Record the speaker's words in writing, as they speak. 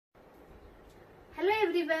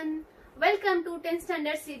everyone. Welcome to 10th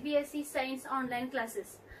Standard CBSE Science online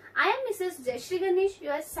classes. I am Mrs. Jayashree Ganesh,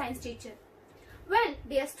 your science teacher. Well,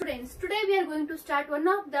 dear students, today we are going to start one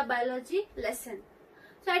of the biology lesson.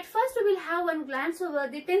 So at first we will have one glance over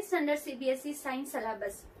the 10th Standard CBSE Science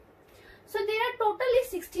syllabus. So there are totally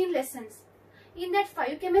 16 lessons. In that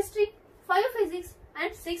 5 chemistry, 5 physics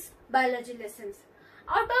and 6 biology lessons.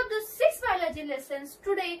 Out of the 6 biology lessons,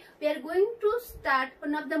 today we are going to start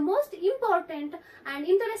one of the most important and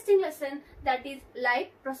interesting lesson, that is life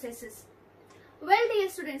processes. Well, dear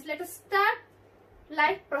students, let us start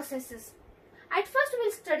life processes. At first we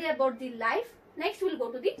will study about the life, next we will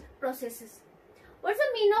go to the processes. What's the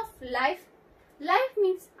meaning of life? Life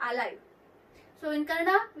means alive. So in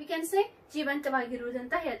Kannada we can say ಜೀವಂತವಾಗಿರುವುದು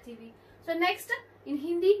ಅಂತ ಹೇಳ್ತೀವಿ. So next in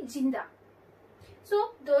Hindi ಜಿಂದಾ. So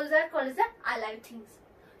those are called as the alive things.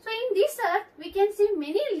 So in this earth we can see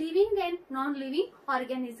many living and non-living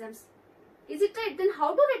organisms. Is it right? Then how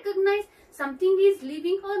to recognize something is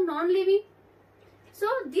living or non-living? So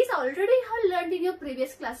this already you have learned in your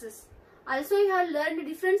previous classes. Also you have learned the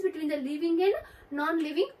difference between the living and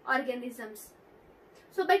non-living organisms.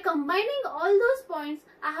 So by combining all those points,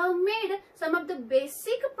 I have made some of the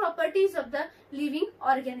basic properties of the living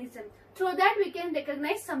organism. Through that we can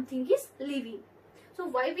recognize something is living. So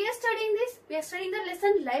why we are studying this? We are studying the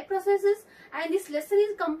lesson life processes, and this lesson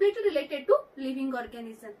is completely related to living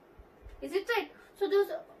organism. Is it right? So those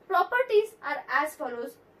properties are as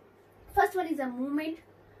follows. First one is a movement,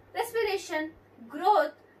 respiration,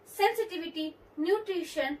 growth, sensitivity,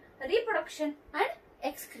 nutrition, reproduction and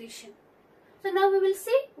excretion. So now we will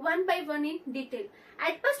see one by one in detail.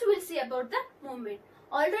 At first we will see about the movement.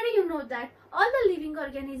 Already you know that all the living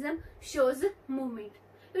organism shows movement.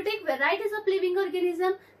 You take varieties of living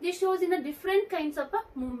organism, they shows in a different kinds of a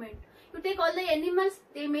movement. You take all the animals,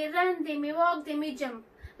 they may run, they may walk, they may jump.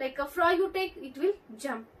 Like a frog you take, it will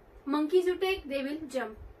jump. Monkeys you take, they will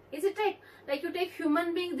jump. Is it right? Like you take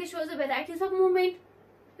human beings, they shows the varieties of movement.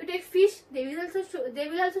 You take fish, they will also show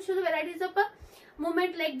the varieties of a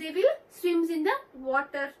movement, like they will swims in the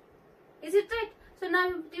water. Is it right? So now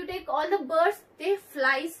you take all the birds, they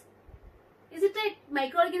flies. Is it right?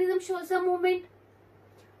 Microorganism shows a movement.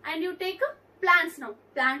 And you take plants now.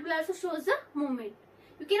 Plant will also shows the movement.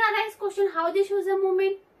 You can arise question how they shows the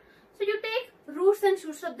movement. So you take roots and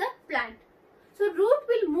shoots of the plant. So root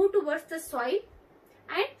will move towards the soil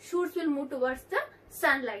and shoots will move towards the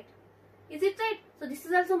sunlight. Is it right? So this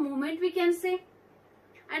is also movement we can say.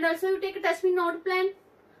 And also you take a touch me not plant.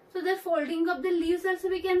 So the folding of the leaves also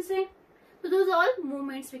we can say. So those are all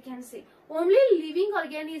movements we can say. Only living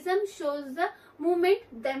organism shows the movement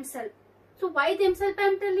themselves. So why themselves I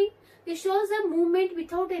am telling? They shows the movement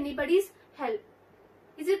without anybody's help.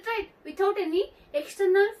 Is it right? Without any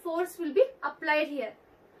external force will be applied here.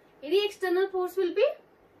 Any external force will be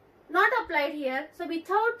not applied here. So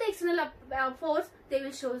without the external force, they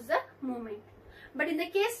will show the movement. But in the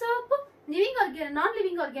case of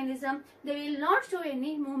non-living organism, they will not show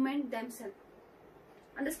any movement themselves.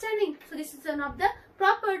 Understanding? So this is one of the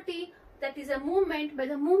property, that is a movement. By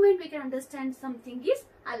the movement we can understand something is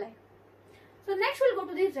alive. So next we'll go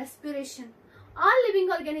to the respiration. All living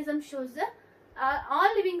organisms shows the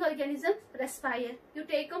all living organisms respire. You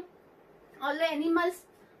take all the animals,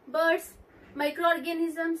 birds,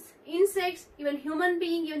 microorganisms, insects, even human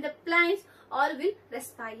being, even the plants, all will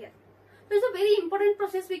respire. So it's a very important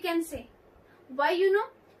process we can say. Why you know?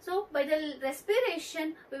 So by the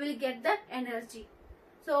respiration we will get the energy.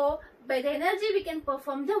 So by the energy we can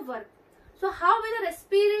perform the work. So how by the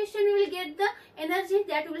respiration we will get the energy,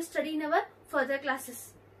 that we will study in our further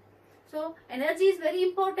classes. So energy is very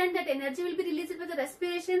important, that energy will be released by the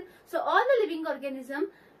respiration. So all the living organism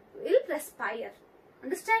will respire.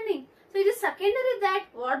 Understanding? So it is secondary that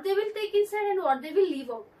what they will take inside and what they will leave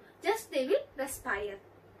out. Just they will respire.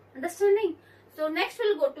 Understanding? So next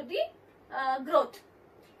we will go to the growth.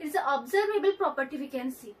 It is an observable property we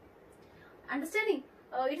can see. Understanding?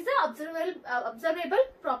 It is an observable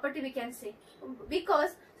property we can say, because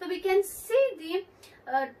so we can see the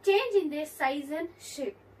change in their size and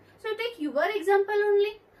shape. So take your example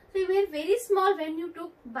only. So you were very small when you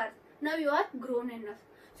took birth. Now you are grown enough.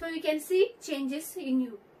 So you can see changes in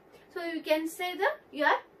you. So you can say that you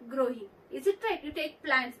are growing. Is it right? You take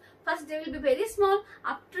plants. First they will be very small.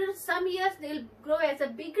 After some years they will grow as a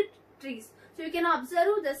big trees. So you can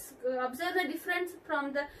observe the difference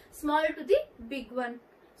from the small to the big one.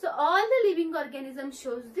 So all the living organism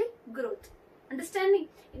shows the growth. Understanding?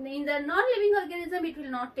 In the non-living organism it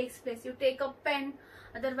will not take place. You take a pen,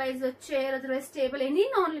 otherwise a chair, otherwise table, any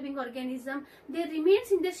non-living organism, they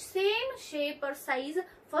remains in the same shape or size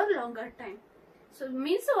for longer time. So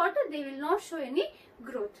means what? They will not show any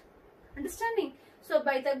growth. Understanding? So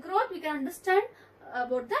by the growth we can understand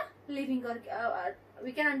about the living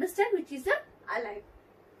we can understand which is the alive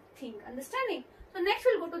thing. Understanding? So next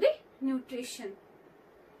we'll go to the nutrition.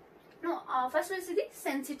 Now first we'll see the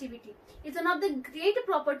sensitivity. It's one of the great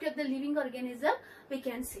property of the living organism we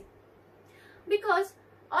can see. Because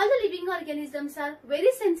all the living organisms are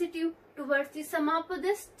very sensitive towards the some of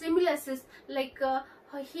the stimuluses like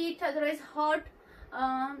heat, otherwise hot,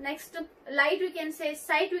 next light we can say,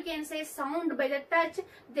 sight we can say, sound. By the touch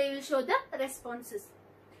they will show the responses.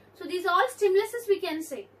 So these all stimuluses we can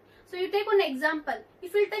say. So you take one example.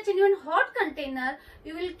 If you touch any one hot container,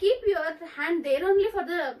 you will keep your hand there only for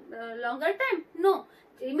the longer time? No.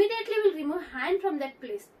 Immediately will remove hand from that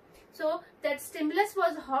place. So that stimulus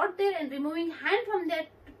was hot there and removing hand from that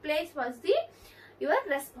place was your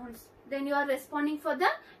response. Then you are responding for the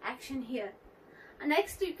action here.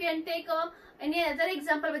 Next you can take any other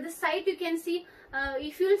example. With the sight you can see,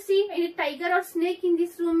 if you will see any tiger or snake in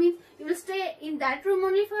this room, means you will stay in that room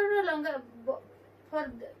only for a longer,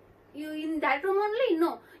 in that room only?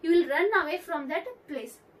 No, you will run away from that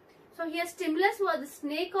place. So here stimulus was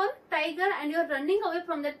snake or tiger and you are running away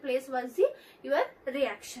from that place was your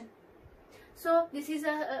reaction. So this is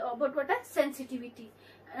about what? A sensitivity.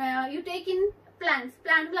 You take in plants.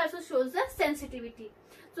 Plant will also shows the sensitivity.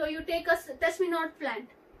 So you take a touch me not plant.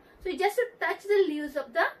 So you just touch the leaves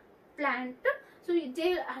of the plant. So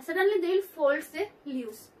suddenly they will fold their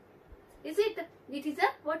leaves. Is it? It is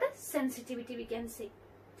what? A sensitivity we can say.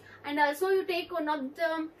 And also you take one of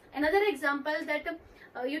the another example that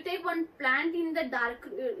you take one plant in the dark.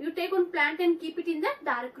 You take one plant and keep it in the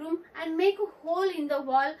dark room and make a hole in the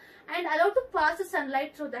wall and allow to pass the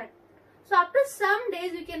sunlight through that. So after some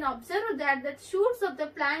days you can observe that the shoots of the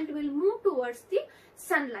plant will move towards the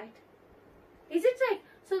sunlight. Is it right?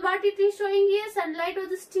 So what it is showing here, sunlight was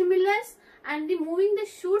the stimulus and the moving the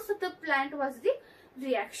shoots of the plant was the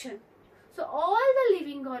reaction. So all the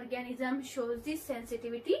living organism shows this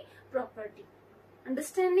sensitivity property.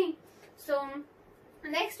 Understanding? So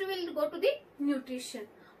next we will go to the nutrition.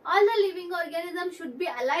 All the living organisms should be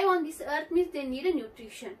alive on this earth, means they need a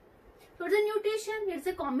nutrition. So the nutrition, it's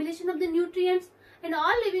a combination of the nutrients, and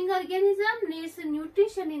all living organism needs a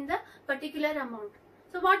nutrition in the particular amount.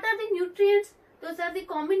 So what are the nutrients? Those are the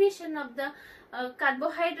combination of the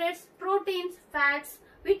carbohydrates, proteins, fats,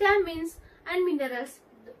 vitamins and minerals.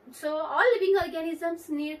 So all living organisms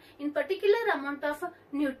need in particular amount of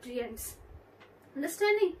nutrients.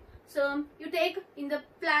 Understanding? So you take in the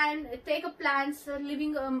plant, take a plants,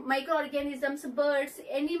 living microorganisms, birds,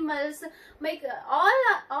 animals,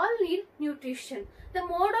 all need nutrition. The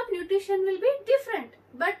mode of nutrition will be different,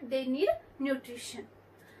 but they need nutrition.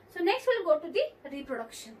 So next we'll go to the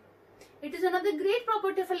reproduction. It is another great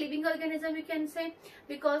property of a living organism, we can say,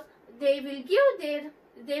 because they will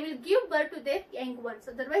give birth to their young ones,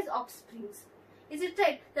 otherwise offsprings. Is it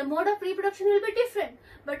right? The mode of reproduction will be different,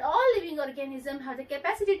 but all living organisms have the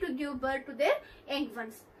capacity to give birth to their young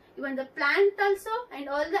ones. Even the plant also and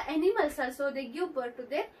all the animals also, they give birth to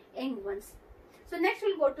their young ones. So next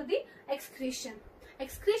we'll go to the excretion.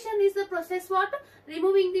 Excretion is the process what?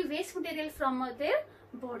 Removing the waste material from their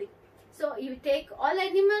body. So you take all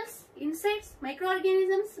animals, insects,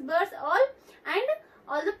 microorganisms, birds,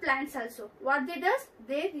 all the plants also. What they does?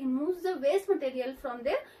 They remove the waste material from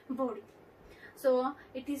their body. So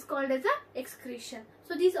it is called as a excretion.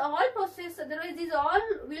 So these all process, otherwise these all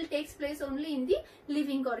will take place only in the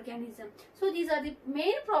living organism. So these are the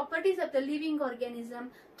main properties of the living organism.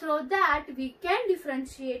 Through that we can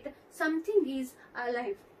differentiate something is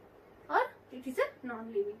alive or it is a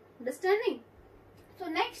non-living. Understanding? So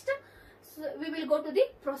next we will go to the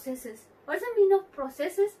processes. What is the meaning of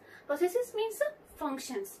processes? Processes means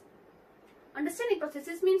functions. Understanding?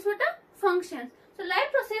 Processes means what? Functions. So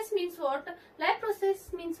life process means what? Life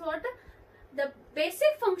process means what? The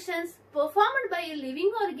basic functions performed by a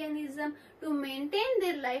living organism to maintain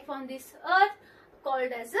their life on this earth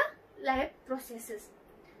called as a life processes.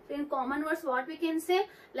 So in common words what we can say?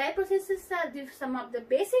 Life processes are some of the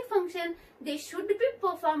basic functions. They should be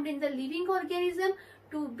performed in the living organism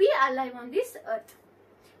to be alive on this earth.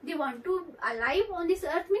 They want to alive on this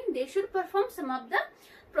earth means they should perform some of the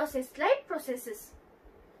life processes.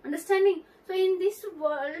 Understanding? So in this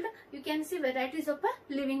world you can see varieties of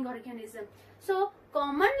a living organism. So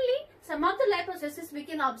commonly some of the life processes we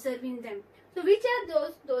can observe in them. So which are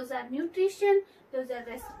those? Those are nutrition, those are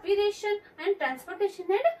respiration and transportation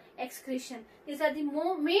and excretion. These are the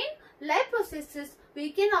main life processes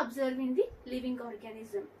we can observe in the living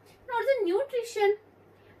organism. Now the nutrition.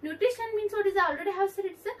 Nutrition means what is I already have said,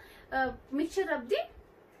 it's a mixture of the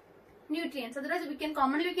nutrients. Otherwise, we can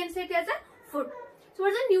say it as a food. So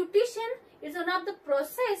what is the nutrition? It's one of the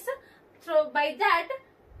process. So by that,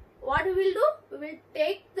 what we will do? We will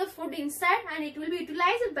take the food inside and it will be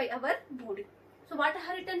utilized by our body. So what I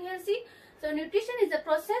have written here, see. So nutrition is the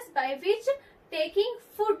process by which taking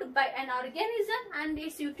food by an organism and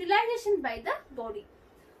its utilization by the body.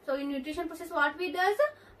 So in nutrition process, what we does?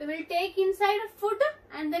 We will take inside food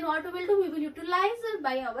and then what we will do? We will utilize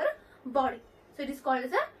by our body. So it is called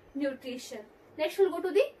as a nutrition. Next we will go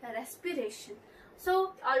to the respiration.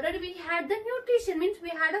 So already we had the nutrition, means we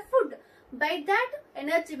had a food. By that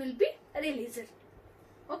energy will be released.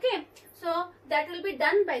 Okay. So that will be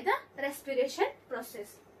done by the respiration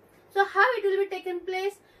process. So how it will be taken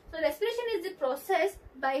place? So respiration is the process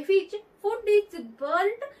by which food is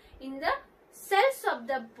burnt in the cells of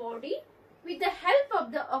the body with the help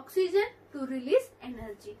of the oxygen to release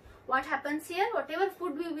energy. What happens here? Whatever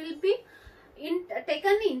food we will be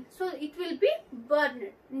taken in, so it will be burned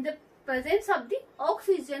in the presence of the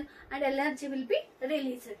oxygen and energy will be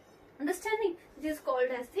released. Understanding? This is called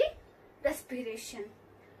as the respiration.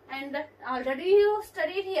 And already you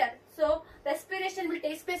studied here. So respiration will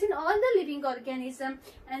take place in all the living organism.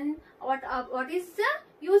 And what is the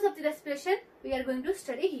use of the respiration? We are going to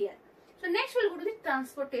study here. So next we will go to the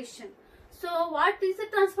transportation. So what is the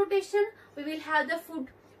transportation? We will have the food,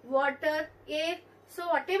 water, air. So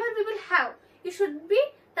whatever we will have, it should be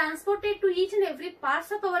transported to each and every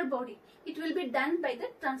parts of our body. It will be done by the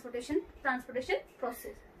transportation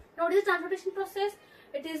process. Now what is the transportation process?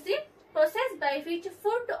 It is the process by which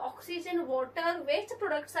food, oxygen, water, waste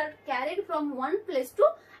products are carried from one place to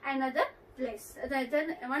another place.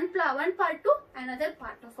 One part to another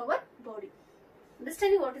part of our body.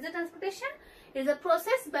 Understanding what is the transportation? It is a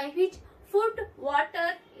process by which food,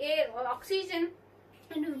 water, air, or oxygen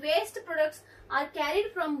and waste products are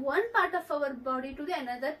carried from one part of our body to the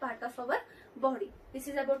another part of our body. This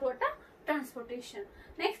is about what? Transportation.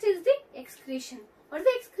 Next is the excretion. What is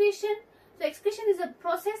the excretion? So excretion is a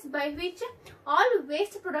process by which all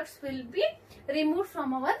waste products will be removed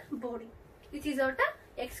from our body. This is what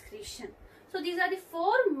excretion. So these are the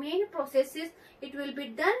four main processes it will be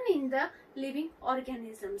done in the living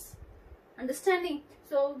organisms. Understanding?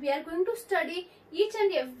 So we are going to study each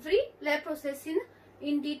and every lab process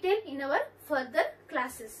in detail in our further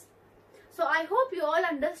classes. So I hope you all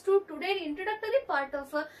understood today the introductory part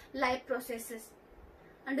of lab processes.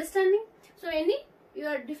 Understanding? So any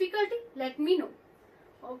your difficulty, let me know.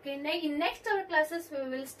 Okay, in next our classes we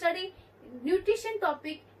will study nutrition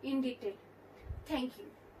topic in detail. Thank you.